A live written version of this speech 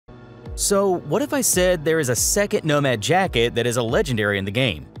So what if I said there is a second Nomad jacket that is a legendary in the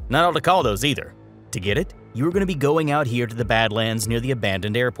game? Not all to call those either. To get it, you are going to be going out here to the Badlands near the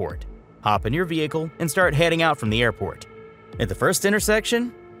abandoned airport. Hop in your vehicle and start heading out from the airport. At the first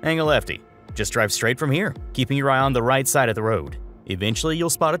intersection, hang a lefty. Just drive straight from here, keeping your eye on the right side of the road. Eventually, you'll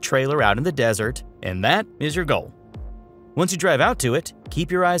spot a trailer out in the desert, and that is your goal. Once you drive out to it,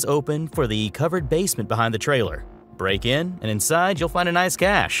 keep your eyes open for the covered basement behind the trailer. Break in, and inside you'll find a nice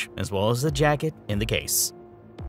cache, as well as the jacket in the case.